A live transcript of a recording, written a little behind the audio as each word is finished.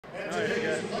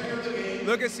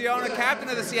Lucas Ciona, captain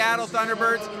of the Seattle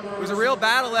Thunderbirds. It was a real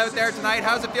battle out there tonight.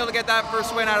 How's it feel to get that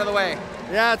first win out of the way?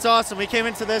 Yeah, it's awesome. We came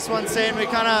into this one saying we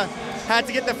kind of had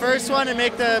to get the first one and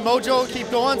make the mojo keep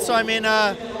going. So, I mean,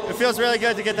 it feels really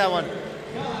good to get that one.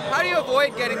 How do you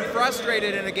avoid getting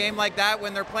frustrated in a game like that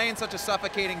when they're playing such a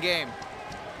suffocating game?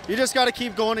 You just got to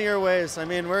keep going to your ways. I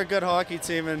mean, we're a good hockey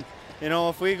team, and you know,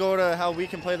 if we go to how we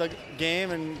can play the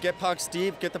game and get pucks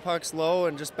deep, get the pucks low,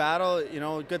 and just battle, you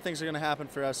know, good things are going to happen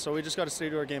for us. So we just got to stay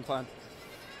to our game plan.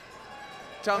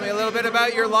 Tell me a little bit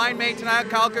about your line mate tonight,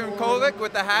 Kyle Crnkovic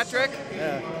with the hat trick.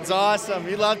 Yeah, it's awesome.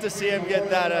 You'd love to see him get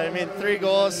that. I mean, 3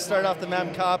 goals to start off the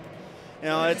Mem Cup. You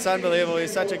know, it's unbelievable.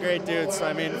 He's such a great dude. So,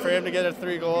 I mean, for him to get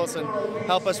 3 goals and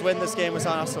help us win this game was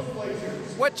awesome.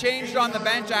 What changed on the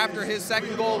bench after his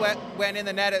second goal went in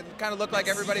the net? It kind of looked like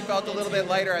everybody felt a little bit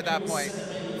lighter at that point.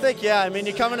 I think, yeah. I mean,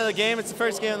 you come into the game, it's the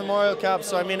first game of the Memorial Cup.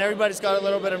 So, I mean, everybody's got a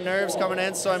little bit of nerves coming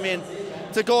in. So, I mean,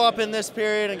 to go up in this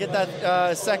period and get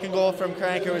that second goal from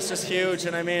Crnkovic was just huge.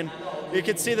 And, I mean, you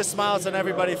could see the smiles on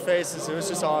everybody's faces. It was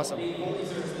just awesome.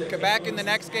 Quebec in the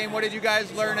next game, what did you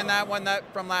guys learn in that one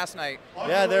from last night?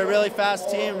 Yeah, they're a really fast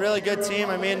team, really good team.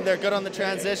 I mean, they're good on the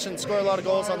transition, score a lot of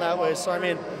goals on that way. So, I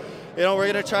mean, you know,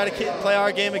 we're going to try to play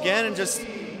our game again and just,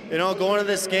 you know, go into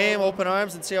this game, open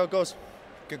arms, and see how it goes.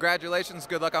 Congratulations.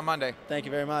 Good luck on Monday. Thank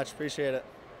you very much. Appreciate it.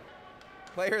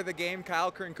 Player of the game,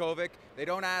 Kyle Crnkovic. They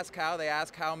don't ask how, they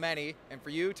ask how many. And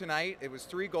for you tonight, it was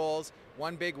 3 goals,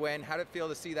 1 big win. How did it feel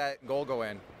to see that goal go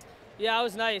in? Yeah, it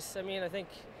was nice. I mean, I think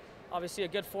obviously a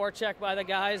good forecheck by the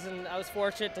guys, and I was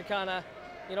fortunate to kind of,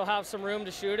 you know, have some room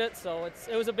to shoot it. So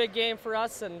it was a big game for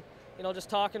us, and you know, just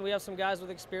talking, we have some guys with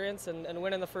experience, and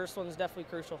winning the first one is definitely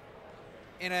crucial.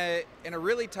 In a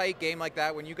really tight game like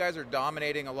that, when you guys are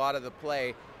dominating a lot of the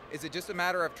play, is it just a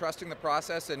matter of trusting the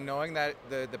process and knowing that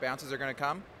the bounces are going to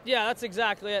come? Yeah, that's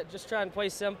exactly it. Just trying to play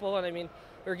simple, and I mean,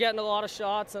 we're getting a lot of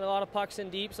shots and a lot of pucks in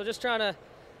deep, so just trying to,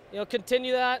 you know,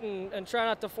 continue that and try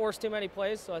not to force too many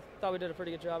plays. So I thought we did a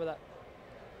pretty good job of that.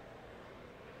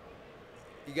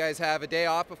 You guys have a day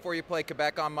off before you play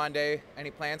Quebec on Monday.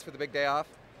 Any plans for the big day off?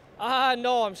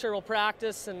 No, I'm sure we'll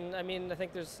practice, and I mean, I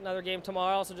think there's another game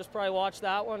tomorrow, so just probably watch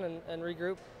that one and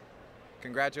regroup.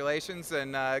 Congratulations,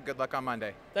 and good luck on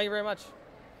Monday. Thank you very much.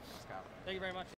 Thank you very much.